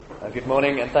Good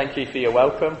morning, and thank you for your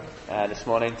welcome this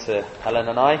morning to Helen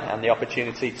and I, and the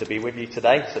opportunity to be with you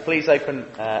today. So please open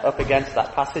up against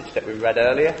that passage that we read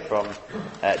earlier from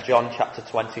John chapter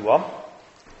 21,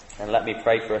 and let me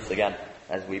pray for us again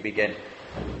as we begin.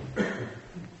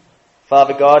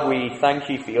 Father God, we thank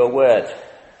you for your word.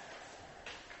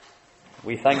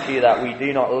 We thank you that we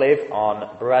do not live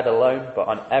on bread alone, but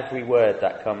on every word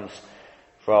that comes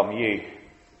from you,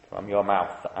 from your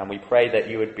mouth. And we pray that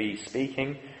you would be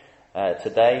speaking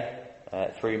today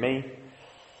through me.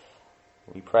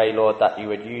 We pray, Lord, that you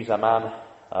would use a man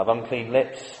of unclean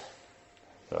lips,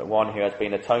 one who has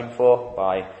been atoned for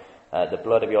by the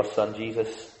blood of your Son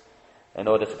Jesus, in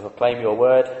order to proclaim your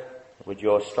word. Would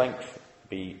your strength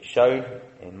be shown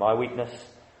in my weakness?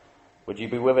 Would you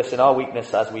be with us in our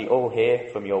weakness as we all hear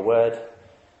from your word?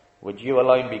 Would you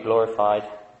alone be glorified,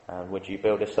 and would you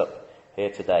build us up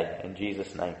here today? In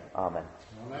Jesus' name, amen.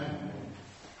 Amen.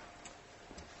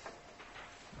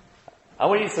 I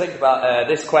want you to think about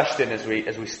this question as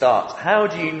we start. How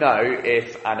do you know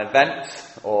if an event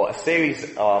or a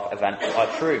series of events are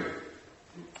true?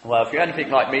 Well, if you're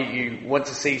anything like me, you want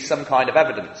to see some kind of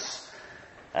evidence.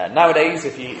 Nowadays,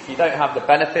 if you don't have the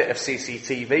benefit of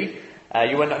CCTV,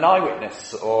 you want an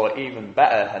eyewitness, or even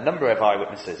better, a number of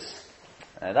eyewitnesses.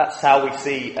 That's how we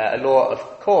see a law of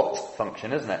court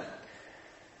function, isn't it?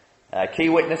 Key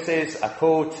witnesses are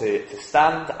called to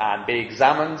stand and be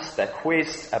examined. They're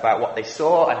quizzed about what they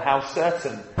saw and how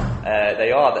certain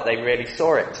they are that they really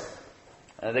saw it.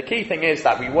 The key thing is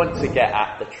that we want to get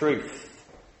at the truth.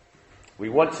 We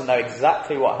want to know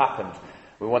exactly what happened.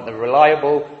 We want the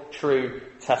reliable, true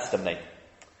testimony.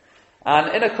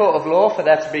 And in a court of law, for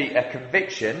there to be a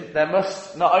conviction, there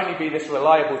must not only be this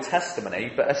reliable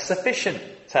testimony, but a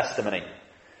sufficient testimony.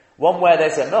 One where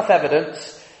there's enough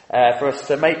evidence for us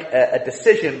to make a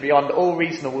decision beyond all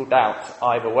reasonable doubt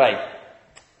either way.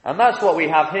 And that's what we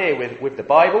have here with the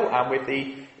Bible and with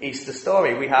the Easter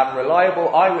story. We have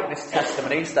reliable eyewitness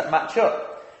testimonies that match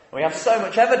up. We have so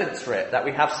much evidence for it that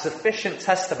we have sufficient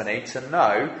testimony to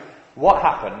know what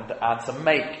happened and to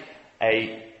make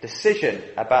a decision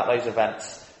about those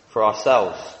events for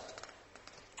ourselves.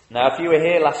 Now, if you were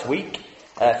here last week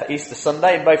for Easter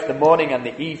Sunday, in both the morning and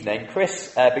the evening,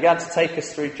 Chris began to take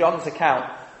us through John's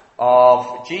account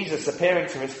of Jesus appearing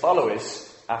to his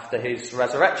followers after his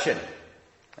resurrection.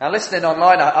 Now, listening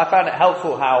online, I found it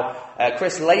helpful how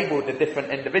Chris labelled the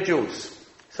different individuals.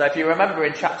 So if you remember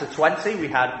in chapter 20, we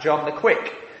had John the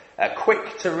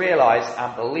quick to realise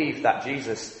and believe that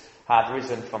Jesus had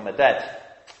risen from the dead.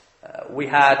 We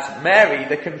had Mary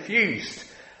the confused.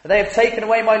 They have taken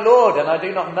away my Lord, and I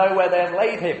do not know where they have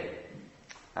laid him.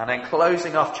 And then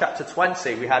closing off chapter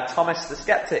 20, we had Thomas the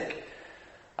skeptic.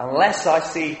 Unless I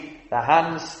see the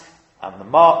hands and the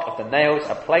mark of the nails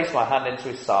and place my hand into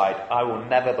his side, I will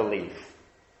never believe.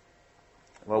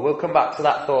 Well, we'll come back to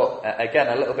that thought again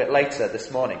a little bit later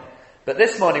this morning. But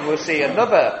this morning we'll see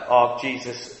another of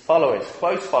Jesus' followers,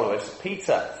 close followers,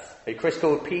 Peter, who Chris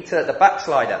called Peter the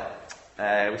backslider.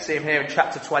 We see him here in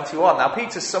chapter 21. Now,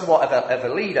 Peter's somewhat of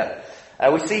a leader.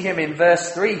 We see him in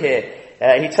verse 3 here.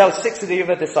 He tells 6 of the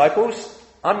other disciples,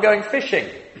 I'm going fishing.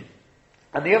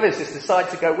 And the others just decide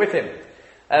to go with him.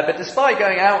 But despite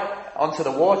going out onto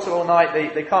the water all night,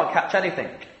 they can't catch anything.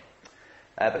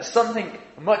 But something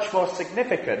much more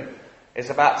significant is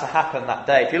about to happen that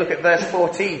day. If you look at verse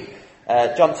 14,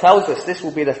 John tells us this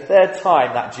will be the third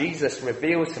time that Jesus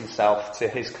reveals himself to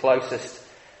his closest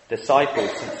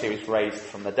disciples since he was raised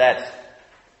from the dead.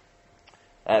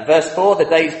 Verse 4, the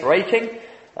day's breaking.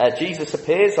 Jesus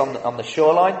appears on the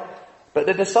shoreline. But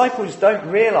the disciples don't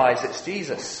realise it's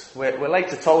Jesus. We're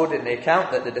later told in the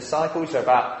account that the disciples are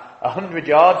about 100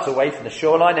 yards away from the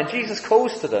shoreline, and Jesus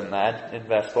calls to them there in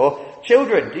verse 4,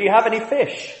 Children, do you have any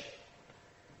fish?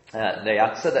 They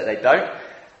answer that they don't.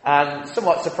 And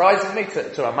somewhat surprisingly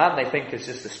to a man they think is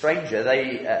just a stranger,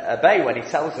 they obey when he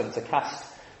tells them to cast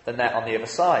the net on the other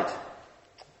side.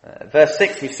 Verse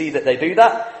 6, we see that they do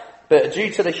that, but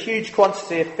due to the huge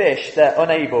quantity of fish, they're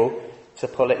unable to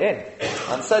pull it in.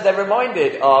 And so they're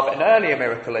reminded of an earlier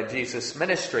miracle in Jesus'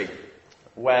 ministry,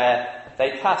 where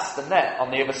they cast the net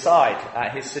on the other side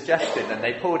at his suggestion, and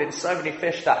they pulled in so many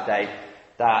fish that day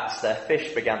that their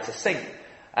fish began to sink.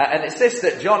 And it's this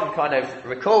that John kind of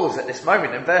recalls at this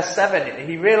moment. In verse 7,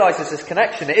 he realises this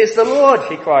connection. It is the Lord,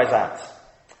 he cries out.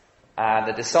 And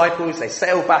the disciples, they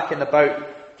sail back in the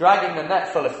boat, dragging the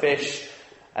net full of fish.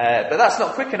 But that's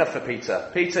not quick enough for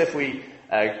Peter. Peter, if we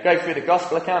go through the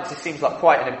gospel accounts, he seems like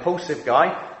quite an impulsive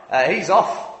guy. He's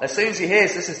off. As soon as he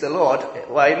hears this is the Lord,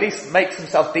 well, he at least makes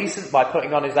himself decent by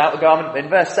putting on his outer garment. But in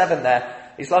verse 7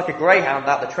 there, he's like a greyhound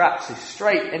out the traps. He's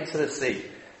straight into the sea.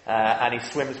 and he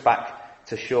swims back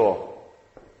to shore.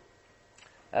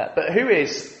 But who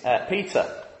is Peter?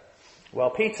 Well,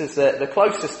 Peter's the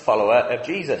closest follower of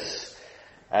Jesus.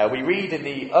 We read in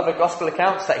the other gospel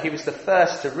accounts that he was the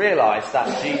first to realise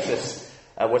that Jesus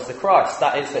was the Christ.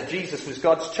 That is, that Jesus was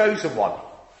God's chosen one,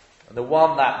 and the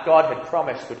one that God had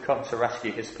promised would come to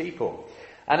rescue his people.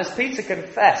 And as Peter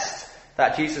confessed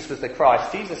that Jesus was the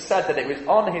Christ, Jesus said that it was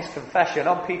on his confession,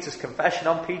 on Peter's confession,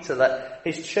 on Peter, that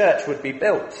his church would be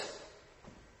built.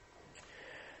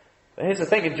 But here's the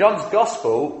thing, in John's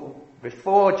Gospel,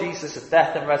 before Jesus'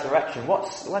 death and resurrection,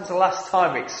 when's the last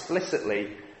time we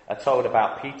explicitly are told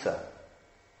about Peter?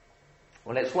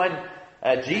 Well, it's when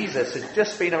Jesus has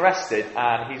just been arrested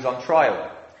and he's on trial.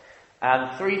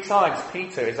 And 3 times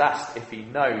Peter is asked if he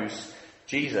knows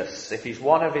Jesus, if he's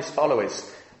one of his followers.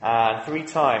 And 3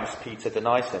 times Peter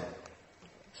denies him.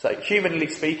 So, humanly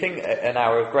speaking, an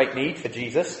hour of great need for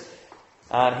Jesus,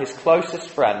 and his closest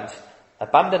friend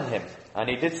abandoned him, and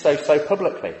he did so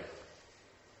publicly.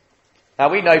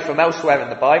 Now, we know from elsewhere in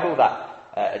the Bible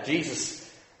that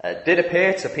Jesus did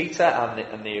appear to Peter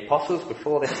and the apostles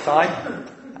before this time,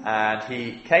 and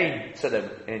he came to them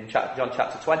in John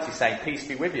chapter 20 saying, "Peace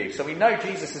be with you." So we know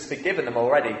Jesus has forgiven them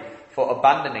already for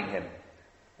abandoning him.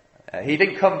 He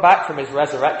didn't come back from his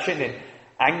resurrection in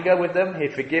anger with them.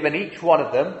 He'd forgiven each one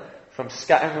of them from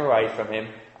scattering away from him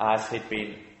as he'd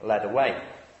been led away.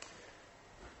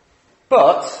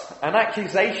 But an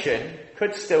accusation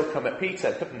could still come at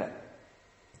Peter, couldn't it?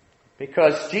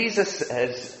 Because Jesus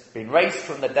has been raised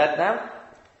from the dead now.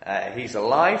 He's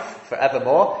alive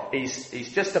forevermore.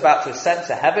 He's just about to ascend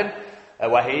to heaven,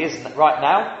 where he is right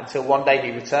now, until one day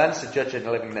he returns to judge the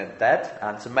living and the dead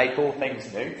and to make all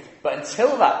things new. But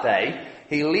until that day,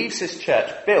 he leaves his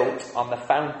church built on the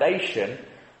foundation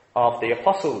of the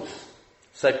apostles.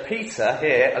 So Peter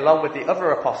here, along with the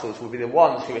other apostles, will be the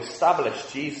ones who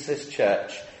establish Jesus'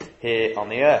 church here on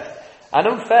the earth. And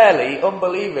unfairly,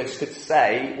 unbelievers could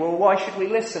say, well, why should we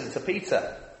listen to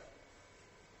Peter?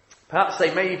 Perhaps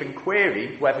they may even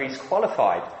query whether he's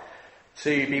qualified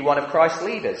to be one of Christ's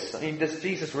leaders. I mean, does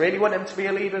Jesus really want him to be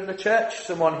a leader of the church?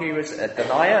 Someone who was a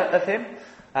denier of him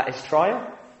at his trial?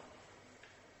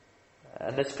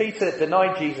 And as Peter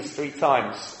denied Jesus 3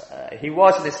 times, he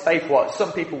was in his faith what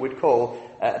some people would call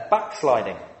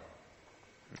backsliding.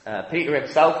 Peter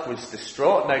himself was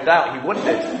distraught, no doubt. He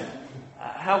wondered,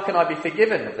 how can I be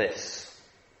forgiven of this?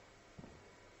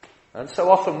 And so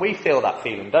often we feel that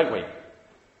feeling, don't we?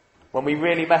 When we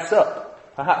really mess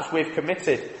up. Perhaps we've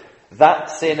committed that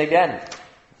sin again.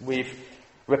 We've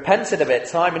repented of it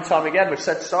time and time again. We've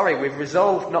said sorry. We've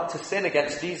resolved not to sin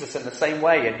against Jesus in the same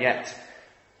way, and yet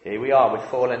here we are, we've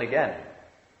fallen again.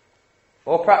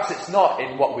 Or perhaps it's not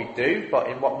in what we do, but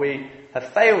in what we have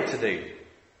failed to do.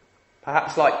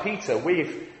 Perhaps like Peter,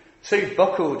 we've too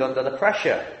buckled under the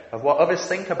pressure of what others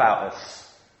think about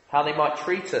us, how they might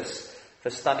treat us for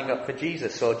standing up for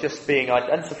Jesus or just being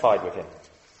identified with him.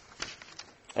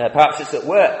 Perhaps it's at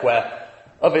work where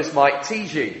others might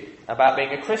tease you about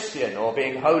being a Christian or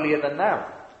being holier than thou.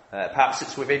 Perhaps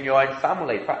it's within your own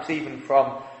family, perhaps even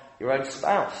from your own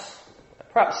spouse.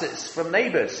 Perhaps it's from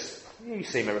neighbours. You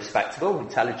seem a respectable,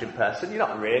 intelligent person. You're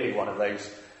not really one of those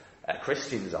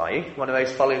Christians, are you? One of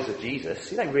those followers of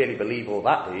Jesus. You don't really believe all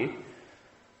that, do you?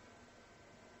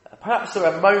 Perhaps there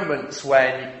are moments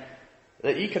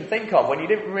that you can think of when you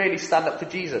didn't really stand up for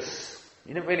Jesus.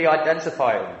 You didn't really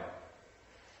identify with him.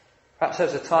 Perhaps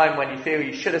there's a time when you feel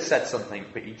you should have said something,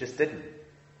 but you just didn't.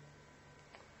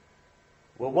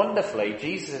 Well, wonderfully,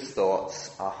 Jesus'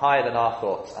 thoughts are higher than our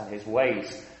thoughts, and his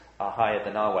ways are higher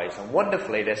than our ways. And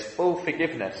wonderfully, there's full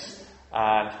forgiveness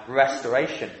and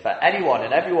restoration for anyone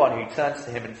and everyone who turns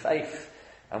to him in faith.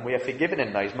 And we are forgiven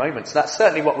in those moments. That's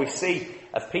certainly what we see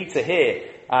of Peter here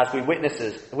as we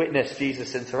witness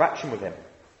Jesus' interaction with him.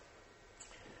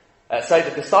 So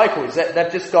the disciples,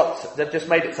 they've just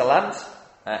made it to land.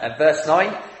 And verse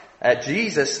 9,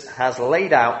 Jesus has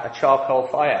laid out a charcoal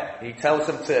fire. He tells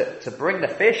them to bring the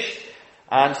fish.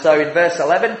 And so in verse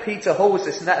 11, Peter hauls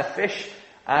this net of fish,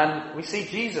 and we see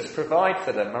Jesus provide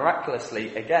for them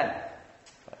miraculously again.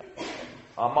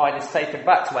 Our mind is taken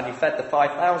back to when he fed the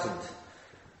 5,000.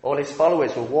 All his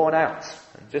followers were worn out.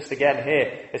 And just again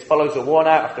here, his followers were worn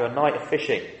out after a night of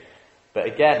fishing. But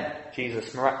again,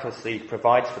 Jesus miraculously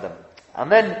provides for them.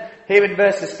 And then here in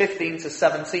verses 15 to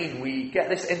 17, we get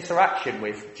this interaction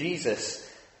with Jesus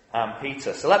and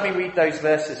Peter. So let me read those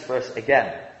verses for us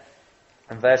again.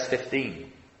 And verse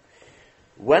 15.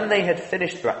 When they had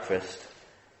finished breakfast,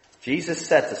 Jesus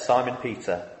said to Simon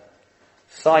Peter,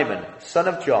 "Simon, son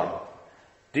of John,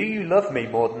 do you love me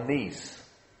more than these?"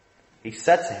 He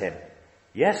said to him,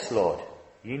 "Yes, Lord,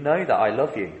 you know that I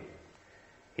love you.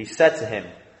 He said to him,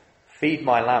 feed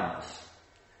my lambs.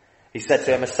 He said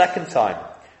to him a second time,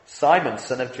 Simon,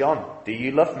 son of John, do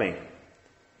you love me?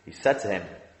 He said to him,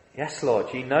 yes,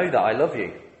 Lord, you know that I love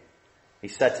you. He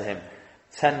said to him,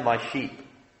 tend my sheep.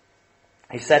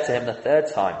 He said to him the third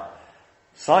time,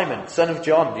 Simon, son of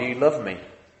John, do you love me?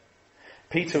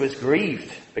 Peter was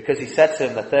grieved because he said to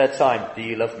him the third time, do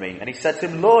you love me? And he said to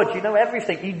him, Lord, you know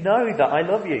everything. You know that I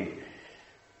love you.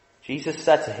 Jesus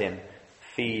said to him,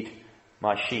 feed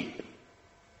my sheep.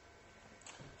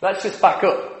 Let's just back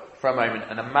up for a moment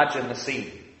and imagine the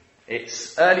scene.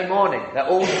 It's early morning. They're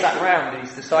all sat around,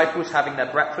 these disciples having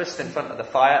their breakfast in front of the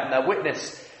fire, and they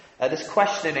witness this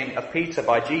questioning of Peter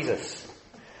by Jesus.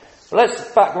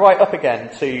 Let's back right up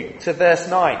again to verse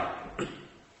 9.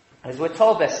 As we're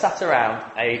told, they're sat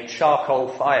around a charcoal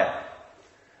fire.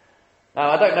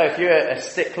 Now, I don't know if you're a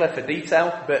stickler for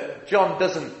detail, but John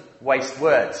doesn't waste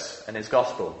words in his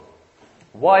gospel.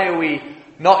 Why are we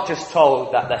not just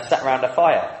told that they're sat around a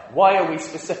fire? Why are we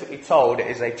specifically told it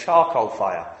is a charcoal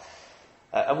fire?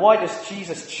 And why does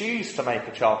Jesus choose to make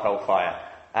a charcoal fire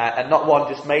and not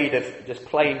one just made of just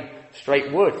plain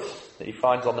straight wood that he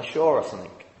finds on the shore or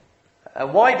something?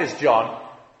 And why does John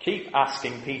keep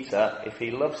asking Peter if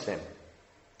he loves him?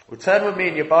 Well, turn with me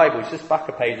in your Bibles, just back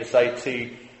a page or so,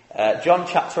 to John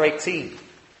chapter 18.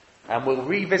 And we'll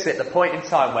revisit the point in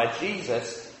time where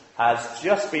Jesus has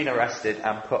just been arrested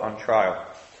and put on trial.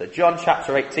 So John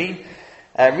chapter 18,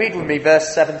 read with me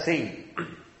verse 17.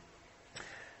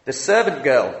 The servant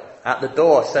girl at the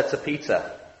door said to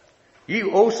Peter,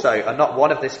 you also are not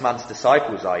one of this man's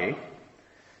disciples, are you?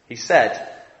 He said,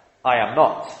 I am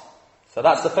not. So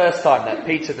that's the first time that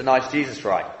Peter denies Jesus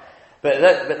right. But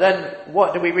then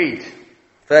what do we read?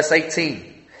 Verse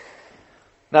 18.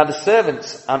 Now the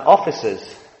servants and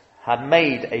officers had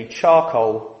made a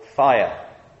charcoal fire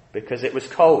because it was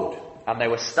cold, and they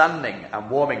were standing and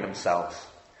warming themselves.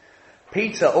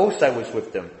 Peter also was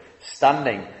with them,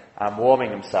 standing and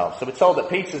warming himself. So we're told that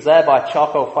Peter's there by a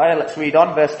charcoal fire. Let's read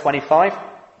on, verse 25.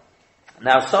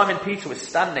 Now Simon Peter was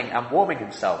standing and warming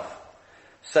himself.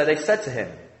 So they said to him,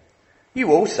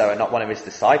 you also are not one of his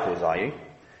disciples, are you?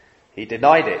 He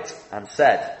denied it and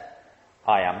said,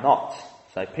 I am not.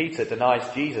 So Peter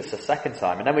denies Jesus a second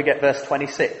time. And then we get verse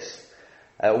 26.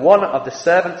 One of the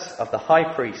servants of the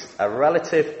high priest, a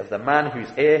relative of the man whose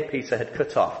ear Peter had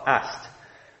cut off, asked,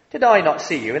 did I not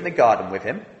see you in the garden with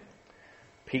him?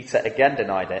 Peter again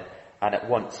denied it, and at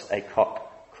once a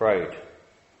cock crowed.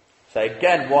 So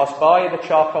again, whilst by the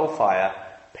charcoal fire,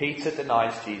 Peter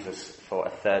denies Jesus for a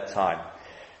third time.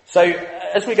 So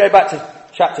as we go back to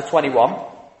chapter 21,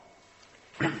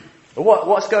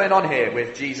 what's going on here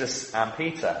with Jesus and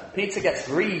Peter? Peter gets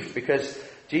grieved because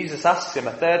Jesus asks him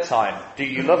a third time, do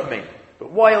you love me?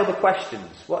 But why all the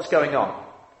questions? What's going on?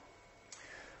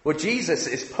 Well, Jesus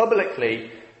is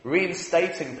publicly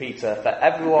reinstating Peter for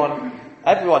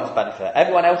everyone's benefit,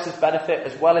 everyone else's benefit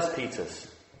as well as Peter's.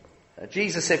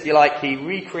 Jesus, if you like, he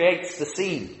recreates the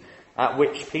scene at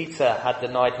which Peter had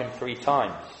denied him 3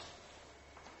 times.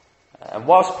 And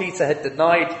whilst Peter had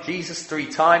denied Jesus 3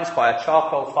 times by a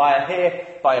charcoal fire, here,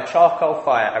 by a charcoal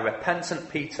fire, a repentant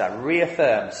Peter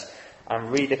reaffirms and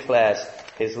redeclares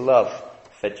his love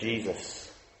for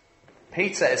Jesus.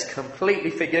 Peter is completely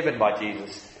forgiven by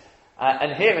Jesus.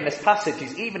 And here in this passage,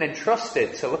 he's even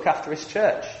entrusted to look after his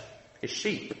church, his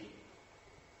sheep.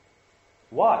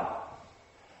 Why?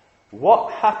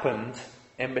 What happened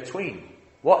in between?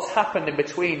 What's happened in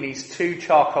between these 2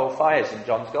 charcoal fires in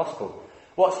John's Gospel?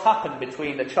 What's happened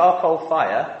between the charcoal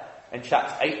fire in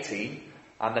chapter 18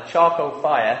 and the charcoal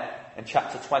fire in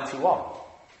chapter 21?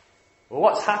 Well,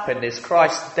 what's happened is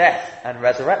Christ's death and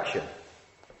resurrection.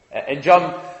 In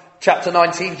John chapter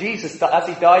 19, Jesus, as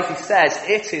he dies, he says,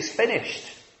 it is finished.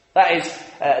 That is,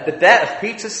 the debt of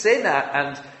Peter's sin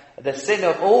and the sin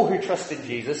of all who trust in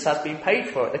Jesus has been paid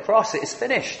for at the cross. It is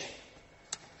finished.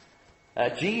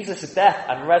 Jesus' death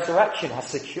and resurrection has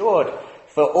secured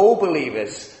for all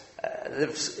believers,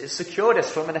 it secured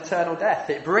us from an eternal death.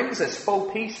 It brings us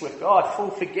full peace with God, full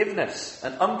forgiveness,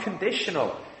 and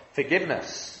unconditional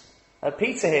forgiveness.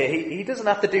 Peter here, he doesn't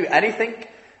have to do anything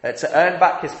to earn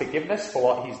back his forgiveness for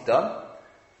what he's done.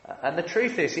 And the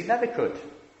truth is, he never could.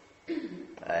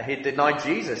 He denied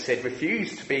Jesus. He'd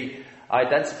refused to be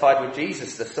identified with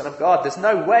Jesus, the Son of God. There's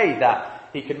no way that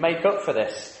he could make up for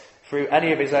this through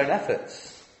any of his own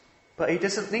efforts. But he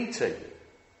doesn't need to.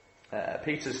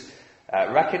 Peter's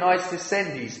recognised his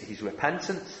sin. He's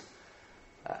repentant.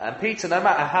 And Peter, no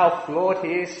matter how flawed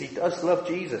he is, he does love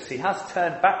Jesus. He has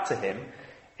turned back to him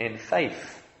in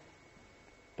faith.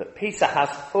 But Peter has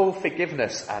full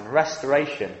forgiveness and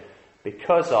restoration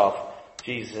because of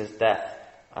Jesus' death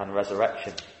and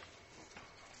resurrection.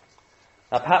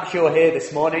 Now perhaps you're here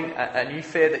this morning and you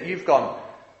fear that you've gone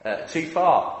too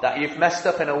far, that you've messed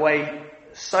up in a way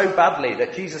so badly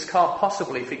that Jesus can't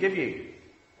possibly forgive you.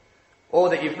 Or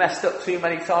that you've messed up too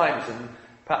many times and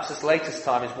perhaps this latest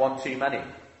time is one too many.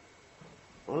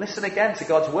 Well, listen again to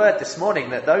God's word this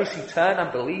morning that those who turn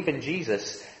and believe in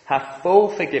Jesus have full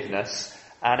forgiveness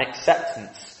and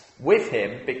acceptance with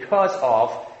him because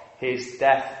of his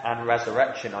death and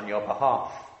resurrection on your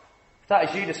behalf. If that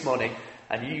is you this morning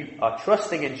and you are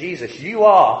trusting in Jesus, you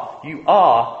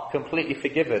are completely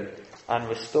forgiven and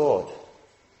restored.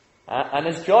 And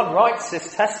as John writes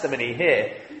this testimony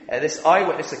here, this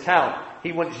eyewitness account,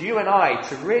 he wants you and I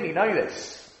to really know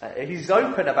this. He's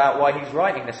open about why he's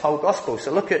writing this whole gospel.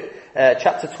 So look at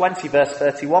chapter 20, verse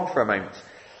 31 for a moment.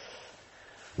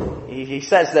 He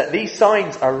says that these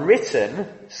signs are written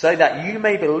so that you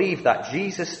may believe that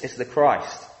Jesus is the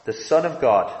Christ, the Son of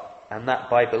God, and that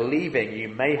by believing you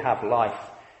may have life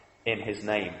in his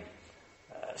name.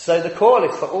 So the call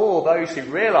is for all those who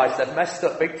realise they've messed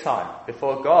up big time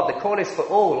before God. The call is for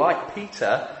all, like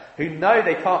Peter, who know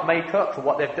they can't make up for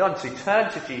what they've done, to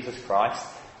turn to Jesus Christ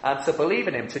and to believe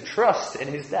in him, to trust in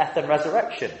his death and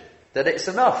resurrection. That it's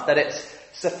enough, that it's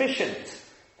sufficient,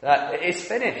 that it is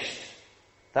finished,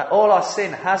 that all our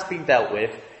sin has been dealt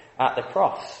with at the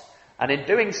cross. And in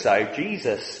doing so,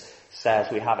 Jesus says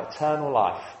we have eternal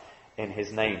life in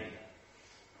his name.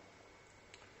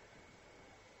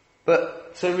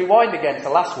 But to rewind again to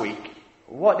last week,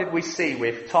 what did we see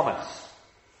with Thomas?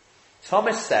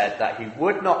 Thomas said that he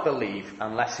would not believe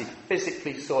unless he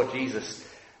physically saw Jesus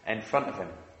in front of him.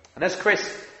 And as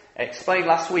Chris explained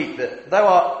last week, that though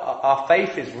our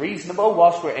faith is reasonable,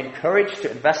 whilst we're encouraged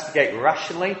to investigate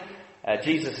rationally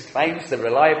Jesus' claims, the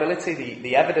reliability,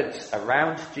 the evidence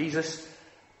around Jesus,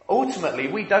 ultimately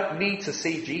we don't need to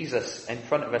see Jesus in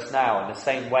front of us now in the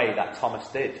same way that Thomas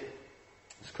did.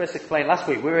 As Chris explained last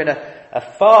week, we're in a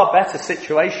far better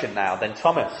situation now than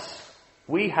Thomas.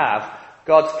 We have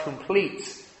God's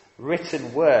complete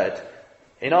written word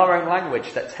in our own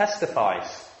language that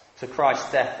testifies to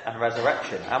Christ's death and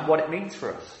resurrection and what it means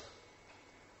for us.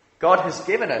 God has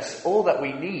given us all that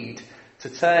we need to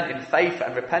turn in faith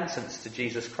and repentance to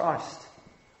Jesus Christ.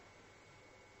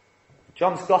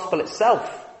 John's Gospel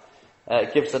itself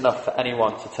gives enough for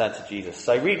anyone to turn to Jesus.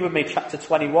 So read with me chapter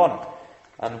 21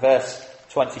 and verse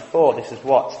 24. This is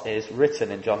what is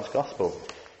written in John's Gospel.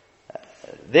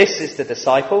 This is the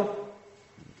disciple,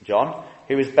 John,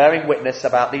 who is bearing witness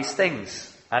about these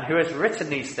things and who has written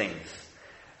these things.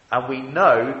 And we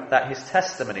know that his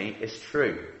testimony is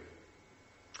true.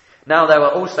 Now there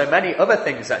were also many other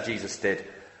things that Jesus did.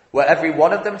 Were every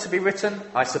one of them to be written,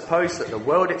 I suppose that the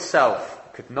world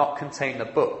itself could not contain the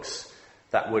books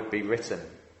that would be written.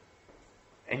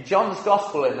 In John's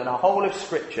Gospel and in the whole of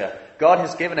Scripture, God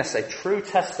has given us a true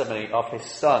testimony of his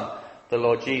Son, the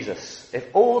Lord Jesus.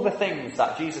 If all the things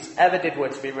that Jesus ever did were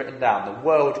to be written down, the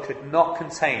world could not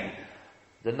contain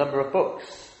the number of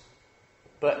books.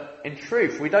 But in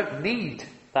truth, we don't need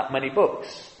that many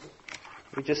books.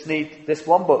 We just need this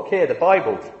one book here, the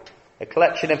Bible. A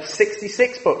collection of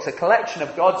 66 books, a collection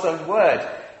of God's own word,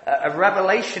 a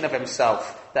revelation of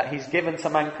himself that he's given to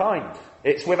mankind.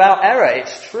 It's without error,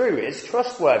 it's true, it's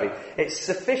trustworthy, it's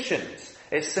sufficient.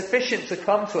 It's sufficient to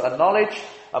come to a knowledge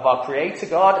of our Creator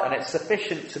God, and it's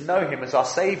sufficient to know him as our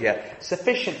Saviour.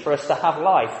 Sufficient for us to have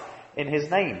life in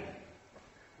his name.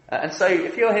 And so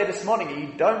if you're here this morning and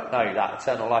you don't know that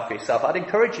eternal life for yourself, I'd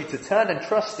encourage you to turn and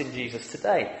trust in Jesus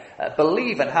today.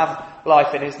 Believe and have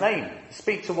life in his name.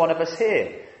 Speak to one of us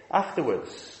here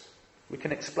afterwards. We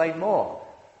can explain more.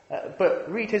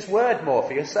 But read his word more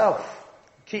for yourself.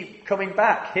 Keep coming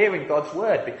back, hearing God's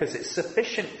word, because it's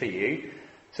sufficient for you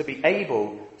to be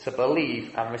able to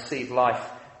believe and receive life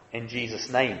in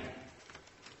Jesus' name.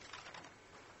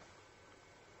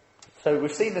 So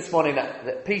we've seen this morning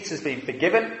that Peter's been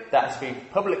forgiven, that has been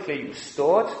publicly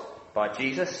restored by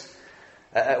Jesus.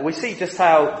 We see just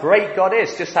how great God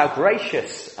is, just how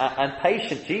gracious and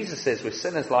patient Jesus is with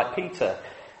sinners like Peter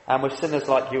and with sinners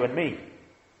like you and me.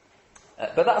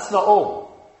 But that's not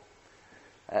all.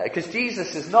 Because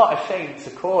Jesus is not ashamed to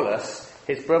call us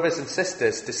his brothers and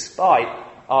sisters despite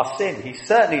our sin. He's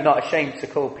certainly not ashamed to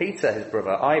call Peter his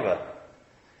brother either.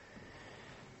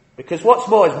 Because what's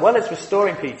more, as well as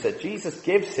restoring Peter, Jesus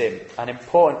gives him an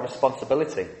important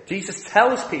responsibility. Jesus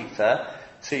tells Peter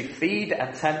to feed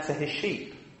and tend to his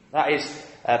sheep. That is,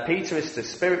 Peter is to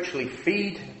spiritually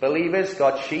feed believers,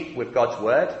 God's sheep, with God's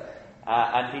word.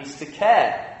 And he's to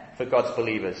care for God's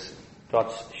believers,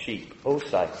 God's sheep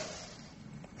also.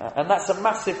 And that's a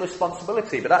massive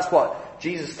responsibility, but that's what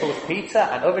Jesus calls Peter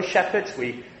and other shepherds,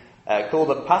 we call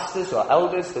them pastors or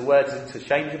elders. The word's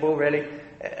interchangeable, really.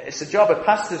 It's the job of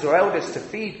pastors or elders to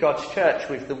feed God's church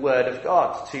with the word of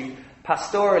God, to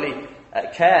pastorally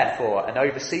care for and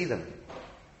oversee them.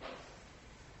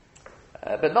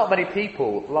 But not many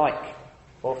people like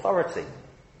authority.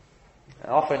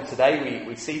 Often today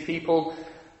we see people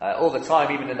all the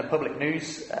time, even in the public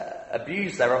news,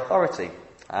 abuse their authority.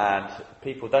 And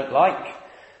people don't like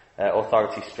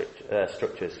authority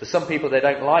structures. For some people, they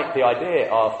don't like the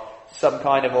idea of some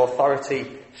kind of authority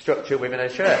structure within a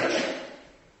church.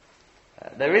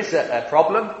 There is a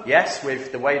problem, yes,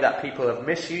 with the way that people have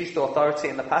misused authority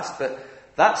in the past, but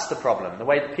that's the problem, the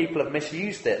way that people have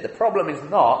misused it. The problem is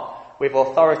not with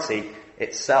authority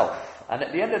itself. And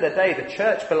at the end of the day, the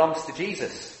church belongs to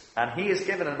Jesus, and he has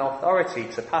given an authority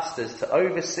to pastors to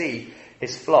oversee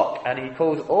his flock, and he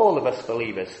calls all of us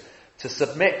believers to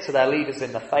submit to their leaders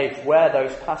in the faith where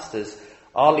those pastors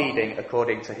are leading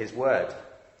according to his word.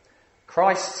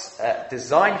 Christ's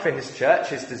design for his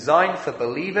church is designed for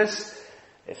believers.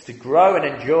 It's to grow and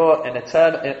endure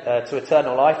to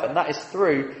eternal life, and that is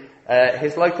through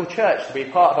his local church, to be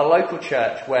part of a local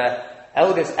church where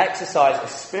elders exercise a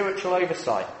spiritual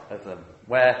oversight of them,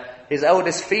 where his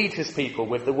elders feed his people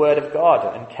with the word of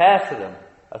God and care for them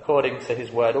according to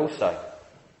his word also.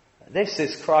 This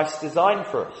is Christ's design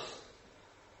for us.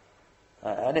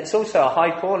 And it's also a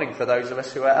high calling for those of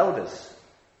us who are elders.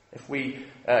 If we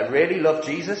really love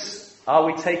Jesus, are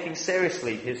we taking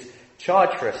seriously his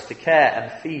charge for us to care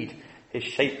and feed his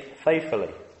sheep faithfully?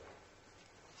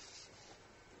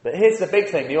 But here's the big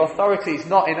thing. The authority is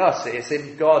not in us, it is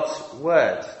in God's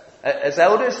word. As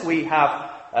elders, we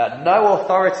have no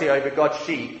authority over God's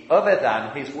sheep other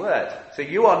than his word. So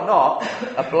you are not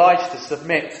obliged to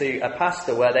submit to a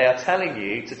pastor where they are telling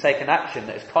you to take an action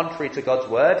that is contrary to God's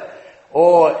word,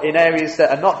 or in areas that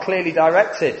are not clearly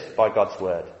directed by God's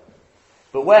word.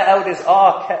 But where elders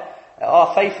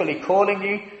are faithfully calling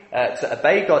you to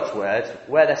obey God's word,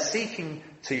 where they're seeking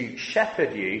to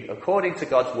shepherd you according to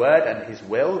God's word and his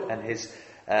will and his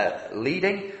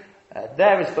leading,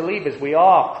 there as believers we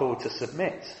are called to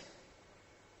submit.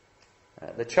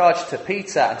 The charge to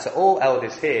Peter and to all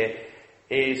elders here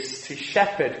is to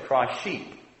shepherd Christ's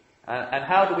sheep. And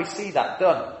how do we see that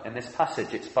done in this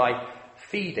passage? It's by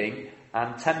feeding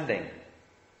and tending.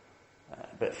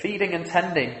 But feeding and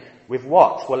tending with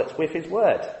what? Well, it's with his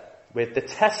word, with the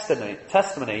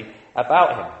testimony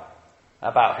about him,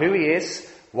 about who he is,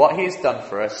 what he has done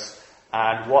for us,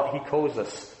 and what he calls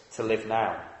us to live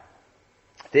now.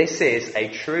 This is a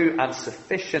true and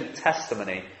sufficient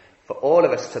testimony for all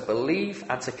of us to believe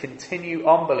and to continue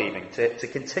on believing, to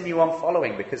continue on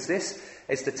following, because this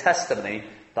is the testimony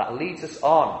that leads us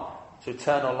on to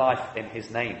eternal life in his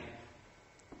name.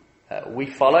 We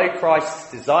follow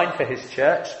Christ's design for his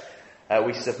church.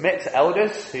 We submit to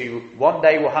elders who one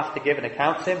day will have to give an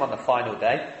account to him on the final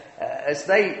day, as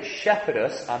they shepherd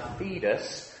us and feed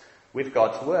us with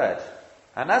God's word.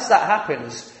 And as that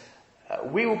happens,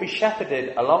 we will be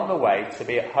shepherded along the way to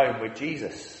be at home with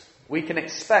Jesus. We can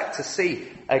expect to see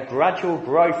a gradual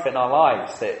growth in our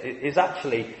lives that is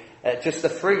actually just the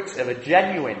fruit of a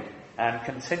genuine and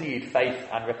continued faith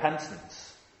and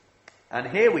repentance. And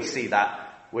here we see that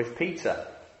with Peter.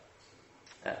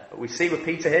 We see with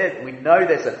Peter here, we know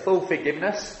there's a full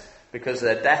forgiveness because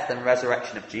of the death and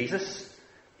resurrection of Jesus,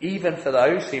 even for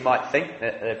those who might think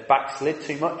that they've backslid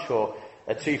too much or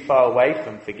are too far away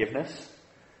from forgiveness.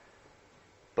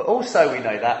 But also we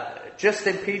know that just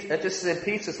as in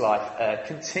Peter's life,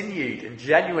 continued and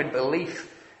genuine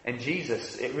belief in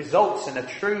Jesus, it results in a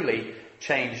truly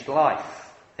changed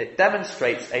life. It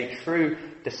demonstrates a true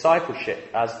discipleship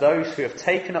as those who have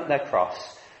taken up their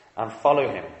cross and follow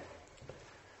him.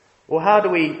 Well, how do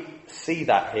we see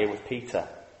that here with Peter?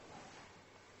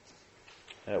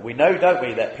 We know, don't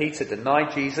we, that Peter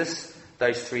denied Jesus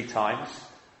those 3 times,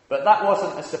 but that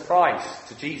wasn't a surprise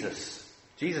to Jesus.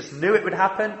 Jesus knew it would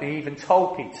happen. He even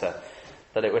told Peter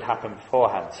that it would happen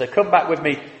beforehand. So come back with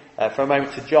me for a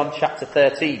moment to John chapter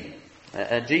 13.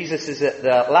 And Jesus is at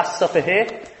the Last Supper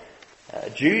here.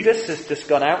 Judas has just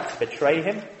gone out to betray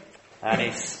him, and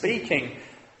he's speaking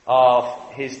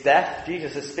of his death.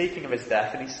 Jesus is speaking of his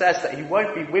death, and he says that he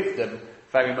won't be with them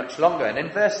very much longer. And in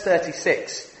verse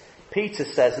 36, Peter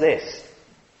says this: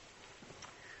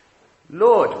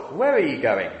 "Lord, where are you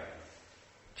going?"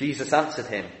 Jesus answered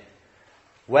him,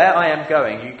 "Where I am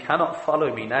going, you cannot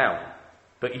follow me now,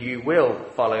 but you will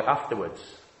follow afterwards."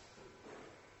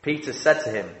 Peter said to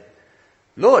him,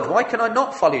 "Lord, why can I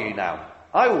not follow you now?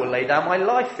 I will lay down my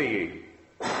life for you."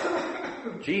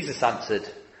 Jesus answered,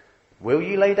 "Will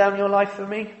you lay down your life for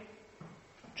me?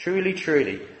 Truly,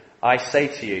 truly, I say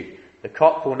to you, the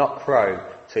cock will not crow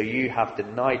till you have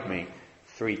denied me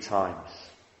 3 times.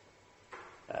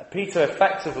 Peter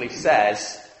effectively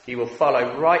says he will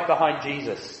follow right behind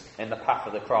Jesus in the path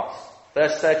of the cross.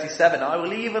 Verse 37, I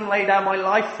will even lay down my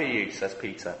life for you, says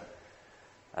Peter.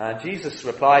 And Jesus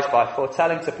replies by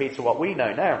foretelling to Peter what we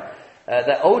know now,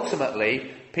 that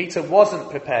ultimately Peter wasn't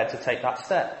prepared to take that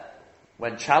step.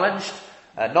 When challenged,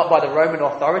 not by the Roman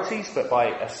authorities, but by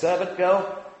a servant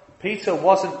girl, Peter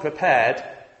wasn't prepared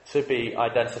to be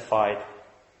identified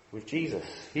with Jesus.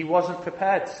 He wasn't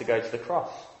prepared to go to the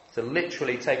cross, to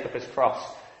literally take up his cross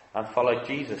and follow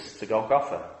Jesus to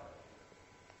Golgotha.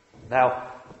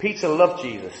 Now, Peter loved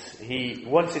Jesus. He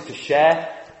wanted to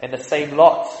share in the same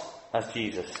lot as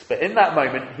Jesus. But in that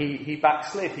moment, he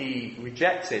backslid. He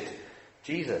rejected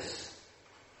Jesus.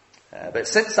 But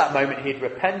since that moment, he'd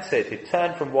repented. He'd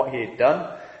turned from what he had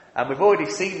done. And we've already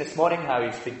seen this morning how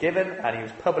he's forgiven and he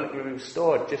was publicly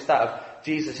restored just out of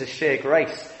Jesus' sheer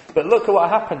grace. But look at what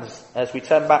happens as we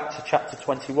turn back to chapter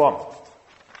 21.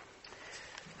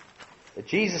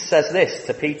 Jesus says this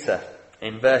to Peter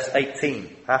in verse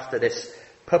 18 after this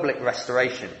public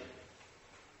restoration.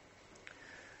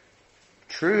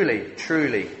 Truly,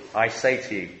 truly, I say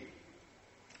to you,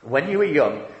 when you were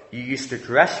young, you used to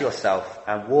dress yourself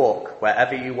and walk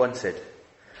wherever you wanted.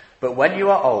 But when you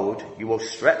are old, you will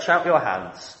stretch out your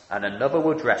hands, and another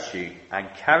will dress you and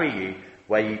carry you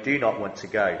where you do not want to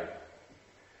go.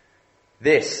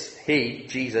 This, he,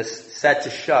 Jesus, said to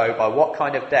show by what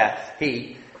kind of death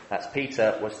he, that's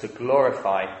Peter, was to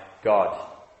glorify God.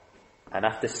 And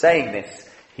after saying this,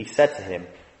 he said to him,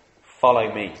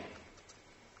 follow me.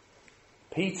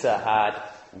 Peter had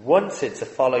wanted to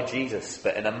follow Jesus,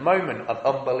 but in a moment of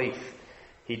unbelief,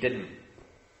 he didn't.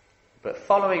 But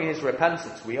following his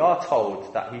repentance, we are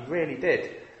told that he really did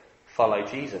follow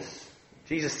Jesus.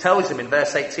 Jesus tells him in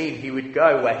verse 18 he would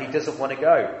go where he doesn't want to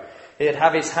go. He'd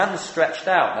have his hands stretched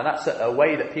out, and that's a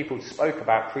way that people spoke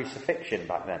about crucifixion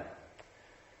back then.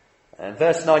 And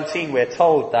verse 19 we're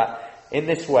told that in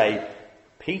this way,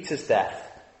 Peter's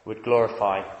death would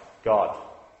glorify God.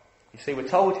 You see, we're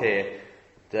told here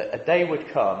that a day would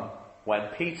come when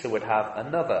Peter would have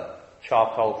another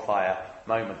charcoal fire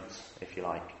moment, if you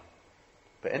like.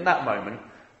 But in that moment,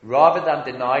 rather than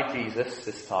deny Jesus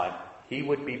this time, he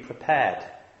would be prepared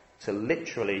to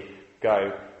literally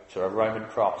go to a Roman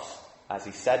cross, as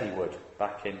he said he would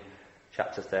back in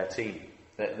chapter 13.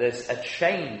 There's a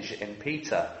change in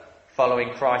Peter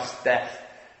following Christ's death,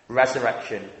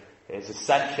 resurrection, his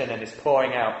ascension and his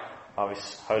pouring out of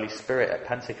his Holy Spirit at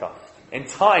Pentecost. In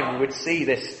time, we would see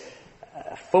this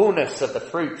fullness of the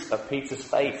fruit of Peter's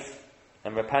faith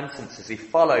and repentance as he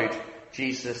followed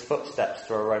Jesus' footsteps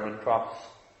to a Roman cross.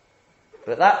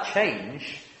 But that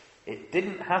change, it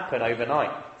didn't happen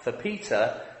overnight. For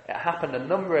Peter, it happened a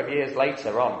number of years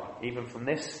later on, even from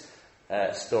this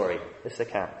story, this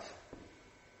account.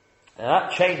 And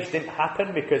that change didn't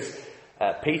happen because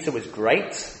Peter was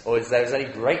great, or there was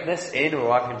any greatness in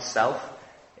or of himself.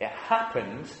 It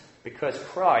happened because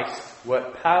Christ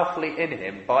worked powerfully in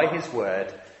him by his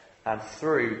word and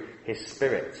through his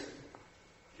Spirit.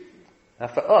 Now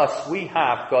for us, we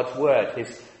have God's word,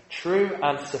 his true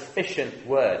and sufficient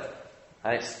word.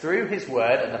 And it's through his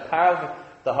word and the power of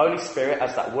the Holy Spirit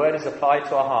as that word is applied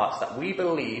to our hearts that we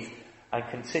believe and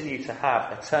continue to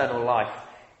have eternal life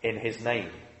in his name.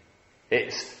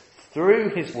 It's through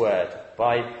his word,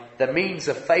 by the means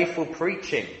of faithful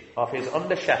preaching of his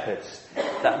under-shepherds,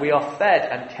 that we are fed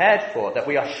and cared for, that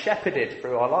we are shepherded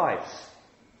through our lives.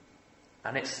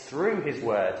 And it's through his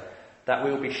word that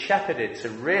we will be shepherded to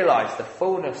realise the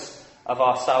fullness of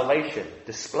our salvation,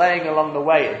 displaying along the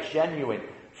way a genuine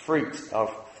fruit of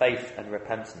faith and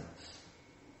repentance.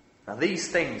 Now these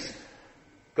things,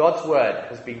 God's word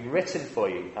has been written for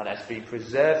you and has been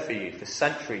preserved for you for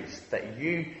centuries, that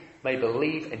you may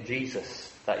believe in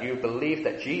Jesus, that you believe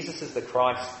that Jesus is the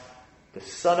Christ, the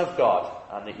Son of God,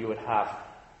 and that you would have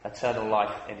eternal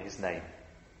life in his name.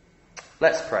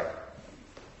 Let's pray.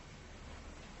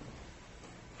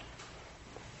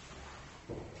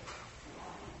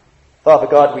 Father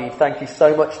God, we thank you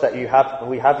so much that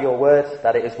we have your word,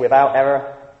 that it is without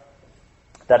error,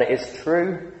 that it is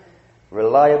true,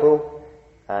 reliable,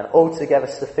 and altogether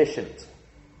sufficient.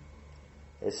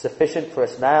 It's sufficient for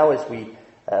us now as we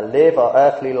live our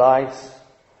earthly lives.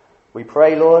 We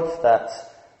pray, Lord, that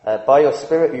by your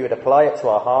Spirit you would apply it to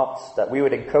our hearts, that we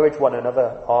would encourage one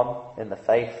another on in the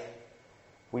faith.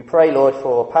 We pray, Lord,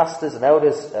 for pastors and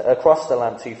elders across the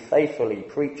land to faithfully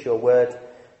preach your word,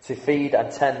 to feed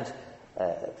and tend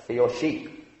for your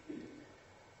sheep.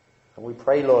 And we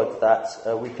pray, Lord,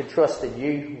 that we can trust in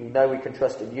you. We know we can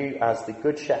trust in you as the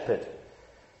good shepherd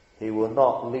who will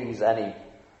not lose any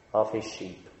of his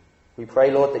sheep. We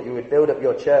pray, Lord, that you would build up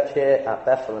your church here at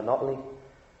Bethel and Otley.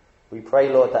 We pray,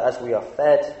 Lord, that as we are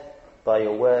fed by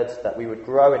your words, that we would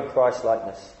grow in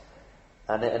Christ-likeness,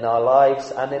 and in our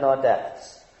lives and in our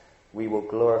depths, we will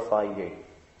glorify you.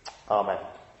 Amen.